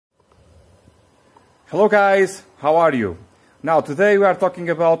Hello guys, how are you? Now today we are talking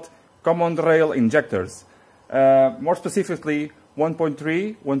about common rail injectors. More specifically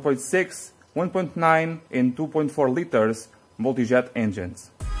 1.3, 1.6, 1.9 and 2.4 liters multi-jet engines.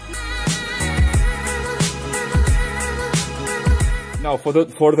 Now for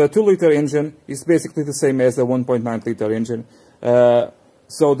the 2-liter engine, it's basically the same as the 1.9 liter engine.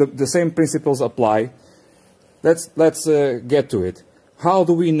 So the same principles apply. Let's get to it. How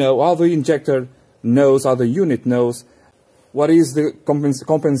do we know, how the injector knows, how the unit knows, what is the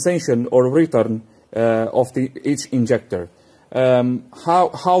compensation or return of each injector?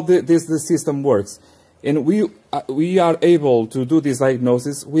 How this system works? And we are able to do this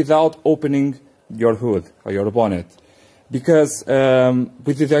diagnosis without opening your hood or your bonnet. Because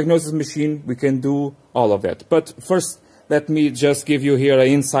with the diagnosis machine, we can do all of that. But first, let me just give you here an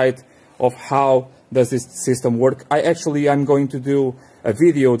insight of how does this system work. I'm going to do a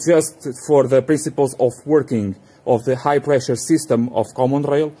video just for the principles of working of the high pressure system of common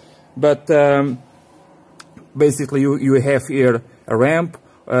rail. But basically you have here a ramp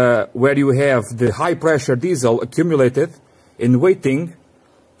where you have the high pressure diesel accumulated and waiting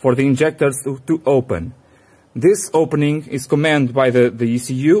for the injectors to open. This opening is commanded by the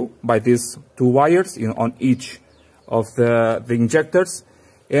ECU, by these two wires on each of the injectors,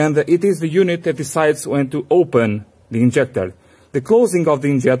 and it is the unit that decides when to open the injector. The closing of the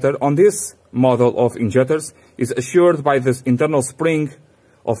injector on this model of injectors is assured by this internal spring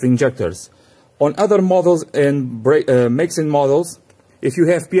of the injectors. On other models and makes and models, if you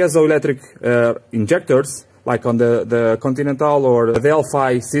have piezoelectric injectors, like on the Continental or the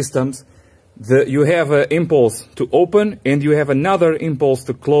Alfa systems, you have an impulse to open and you have another impulse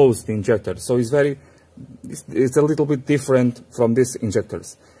to close the injector. So it's a little bit different from these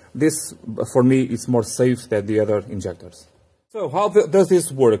injectors. This, for me, is more safe than the other injectors. So how does this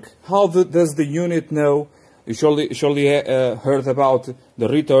work? How does the unit know? You surely heard about the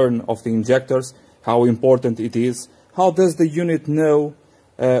return of the injectors, how important it is. How does the unit know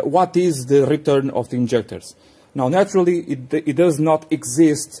what is the return of the injectors? Now, naturally, it does not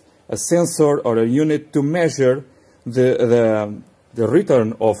exist a sensor or a unit to measure the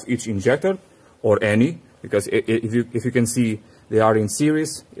return of each injector, or any, because if you can see they are in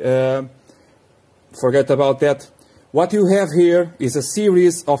series. Forget about that. What you have here is a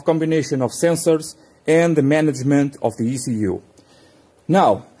series of combination of sensors and the management of the ECU.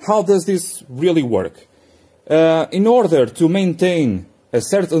 Now, how does this really work? In order to maintain a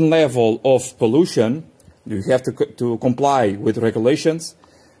certain level of pollution, you have to comply with regulations.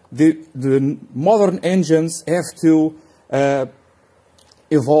 The modern engines have to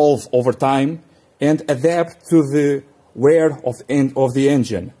evolve over time and adapt to the wear of the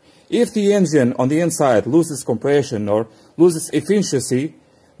engine. If the engine on the inside loses compression or loses efficiency,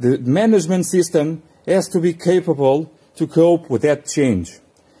 the management system has to be capable to cope with that change.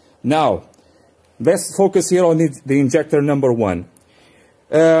 Now, let's focus here on the injector number 1.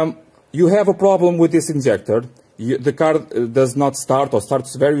 You have a problem with this injector. The car does not start or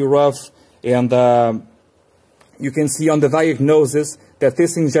starts very rough, and you can see on the diagnosis that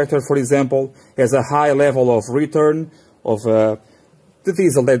this injector, for example, has a high level of return of the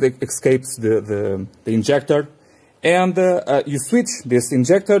diesel that escapes the injector, and you switch this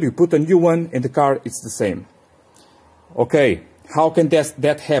injector, you put a new one, and the car is the same. Okay, how can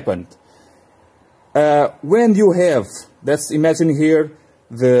that happen? When you have, let's imagine here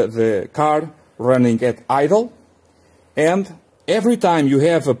the car running at idle, and every time you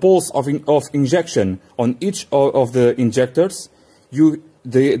have a pulse of injection on each of the injectors,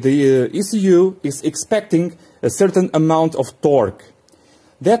 the ECU is expecting a certain amount of torque.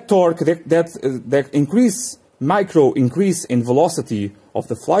 That torque, that micro increase in velocity of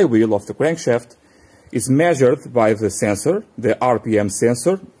the flywheel of the crankshaft, is measured by the sensor, the RPM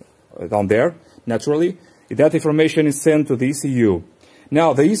sensor, down there, naturally. That information is sent to the ECU.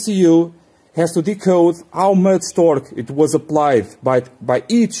 Now, the ECU has to decode how much torque it was applied by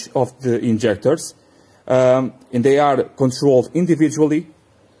each of the injectors, and they are controlled individually.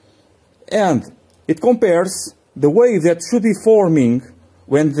 And it compares the wave that should be forming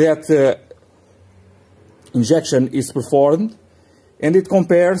when that injection is performed, and it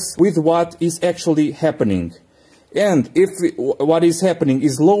compares with what is actually happening. And if what is happening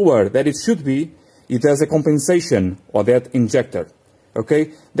is lower than it should be, it has a compensation on that injector.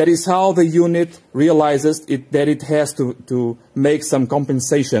 Okay, that is how the unit realizes that it has to make some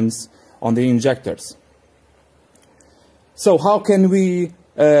compensations on the injectors. So how can we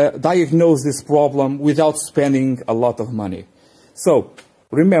diagnose this problem without spending a lot of money? So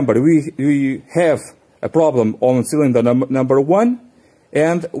remember, we have a problem on cylinder number 1,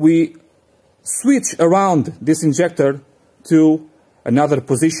 and we switch around this injector to another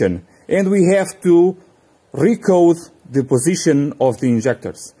position, and we have to recode the position of the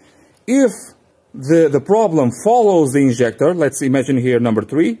injectors. If the problem follows the injector, let's imagine here number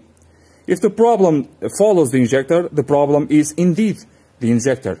 3, if the problem follows the injector, the problem is indeed the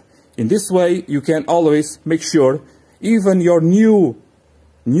injector. In this way, you can always make sure even your new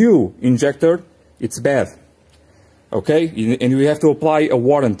injector, it's bad. Okay, and you have to apply a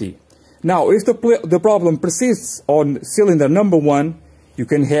warranty. Now, if the problem persists on cylinder number 1, you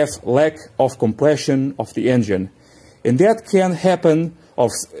can have lack of compression of the engine. And that can happen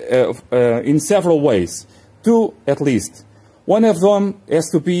in several ways, 2 at least. One of them has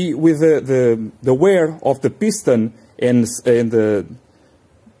to be with the wear of the piston and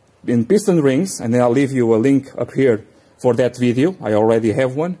piston rings, and I'll leave you a link up here for that video. I already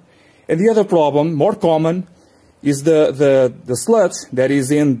have one. And the other problem, more common, is the sludge that is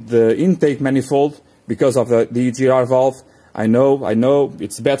in the intake manifold because of the EGR valve. I know,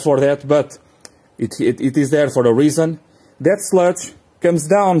 it's bad for that, but it is there for a reason. That sludge comes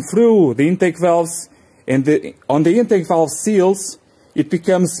down through the intake valves, and on the intake valve seals, it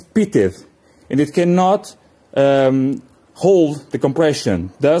becomes pitted, and it cannot hold the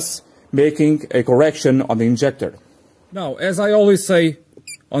compression, thus making a correction on the injector. Now, as I always say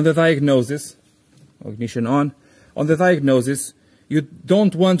on the diagnosis, ignition on the diagnosis, you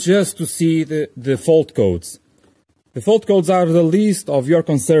don't want just to see the fault codes. The fault codes are the least of your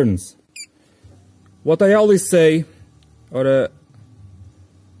concerns. What I always say, or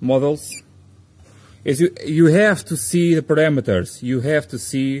models, is you have to see the parameters. You have to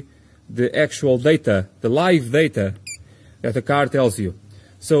see the actual data, the live data that the car tells you.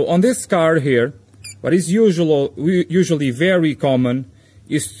 So on this car here, what is usually very common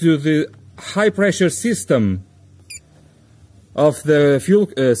is to the high pressure system of the fuel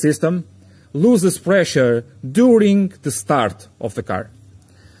system loses pressure during the start of the car.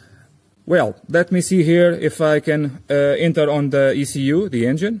 Well, let me see here if I can enter on the ECU, the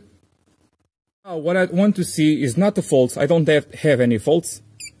engine. Now, what I want to see is not the faults. I don't have any faults.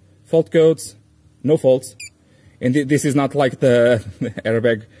 Fault codes, no faults. And this is not like the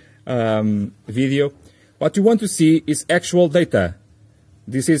airbag video. What you want to see is actual data.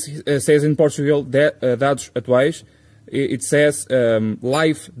 This is says in Portugal, dados atuais. It says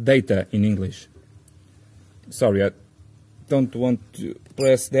live data in English. Sorry, I don't want to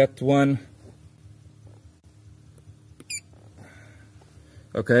press that one.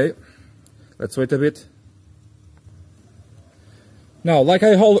 Okay, let's wait a bit. Now, like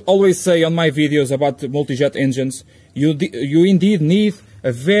I always say on my videos about multi-jet engines, you indeed need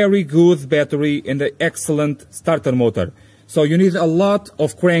a very good battery and an excellent starter motor. So you need a lot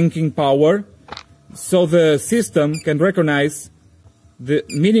of cranking power, so the system can recognize the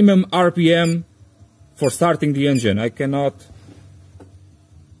minimum RPM for starting the engine. I cannot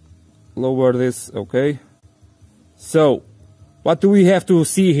lower this, okay. So, what do we have to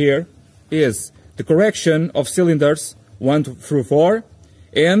see here is the correction of cylinders 1 through 4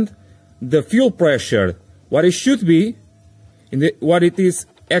 and the fuel pressure, what it should be, what it is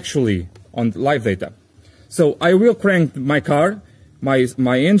actually on live data. So I will crank my car,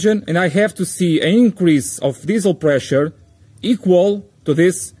 my engine, and I have to see an increase of diesel pressure equal to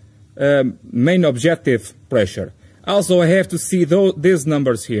this main objective pressure. Also, I have to see these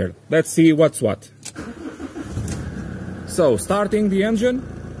numbers here. Let's see what's what. So, starting the engine,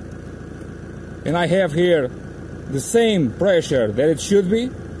 and I have here the same pressure that it should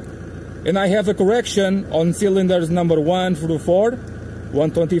be, and I have a correction on cylinders number 1 through 4,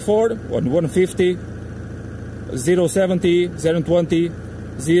 124, 150, 070, 020,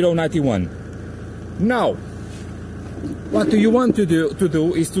 091. Now, what do you want to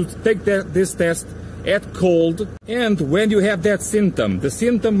do is to take this test at cold, and when you have that symptom, the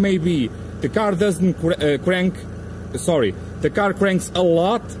symptom may be the car doesn't crank, sorry, the car cranks a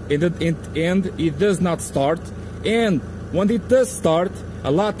lot and it does not start, and when it does start,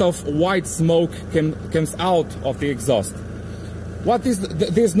 a lot of white smoke comes out of the exhaust. What is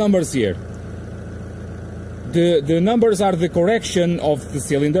these numbers here? The numbers are the correction of the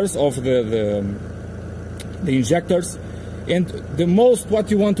cylinders, of the injectors, and the most what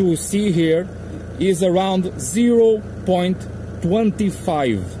you want to see here is around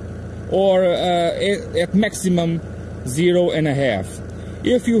 0.25 or at maximum 0.5.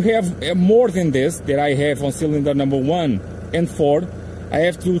 If you have more than this that I have on cylinder number 1 and 4, I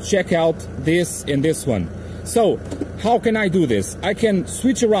have to check out this and this one. So how can I do this? I can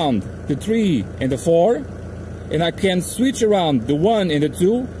switch around the 3 and the 4, and I can switch around the 1 and the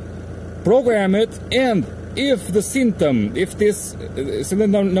 2, program it, and if the symptom, if this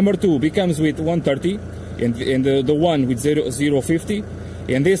cylinder number 2 becomes with 130 and the one with 050,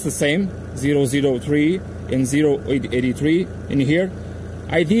 and this the same 003 and 083 in here,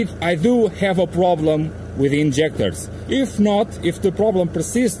 I do have a problem with the injectors. If not, if the problem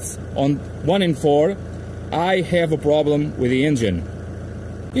persists on 1 and 4, I have a problem with the engine.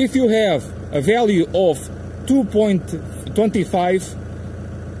 If you have a value of 2.25,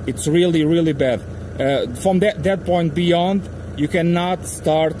 it's really bad. From that point beyond, you cannot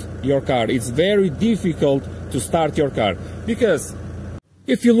start your car. It's very difficult to start your car, because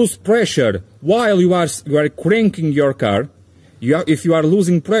if you lose pressure while you are cranking your car, if you are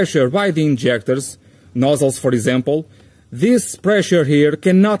losing pressure by the injectors, nozzles for example, this pressure here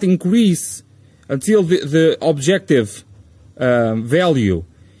cannot increase until the objective value.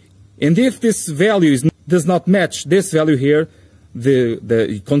 And if this value does not match this value here,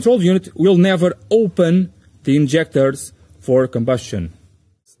 the control unit will never open the injectors for combustion.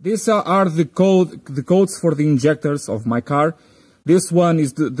 These are the codes for the injectors of my car. This one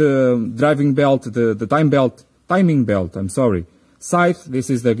is the driving belt, the timing belt, I'm sorry. Scythe, this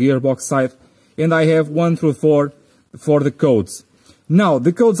is the gearbox scythe. And I have 1 through 4 for the codes. Now,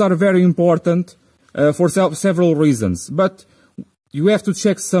 the codes are very important for several reasons, but you have to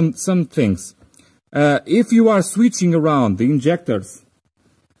check some things. If you are switching around the injectors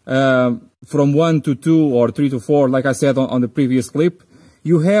from 1 to 2 or 3 to 4, like I said on the previous clip,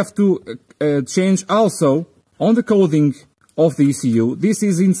 you have to change also on the coding of the ECU. This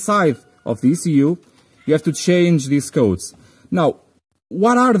is inside of the ECU. You have to change these codes. Now,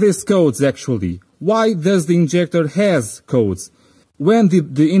 what are these codes actually? Why does the injector has codes? When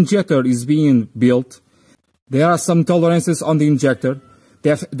the injector is being built, there are some tolerances on the injector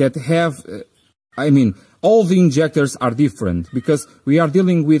that have, all the injectors are different because we are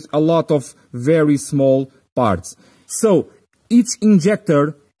dealing with a lot of very small parts. So each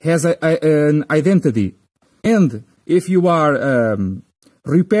injector has an identity. And if you are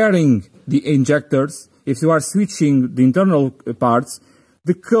repairing the injectors, if you are switching the internal parts,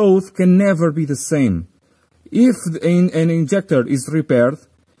 the code can never be the same. If an injector is repaired,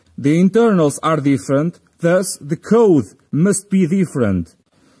 the internals are different, thus the code must be different.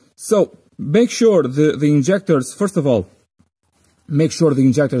 So make sure the injectors, first of all, make sure the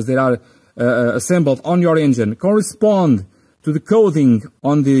injectors that are assembled on your engine correspond to the coding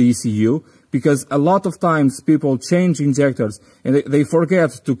on the ECU, because a lot of times people change injectors and they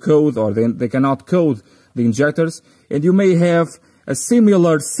forget to code, or they cannot code the injectors, and you may have a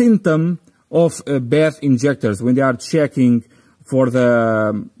similar symptom of bad injectors when they are checking for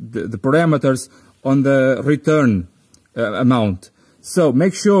the parameters on the return amount. So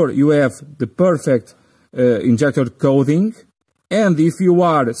make sure you have the perfect injector coding, and if you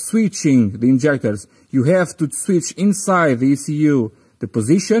are switching the injectors, you have to switch inside the ECU the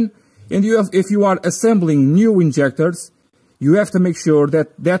position, and if you are assembling new injectors, you have to make sure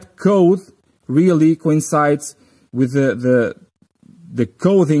that that code really coincides with the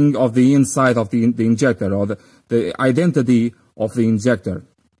coding of the inside of the injector, or the identity of the injector.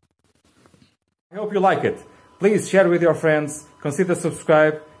 I hope you like it. Please share with your friends, consider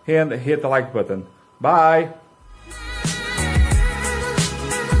subscribe, and hit the like button. Bye!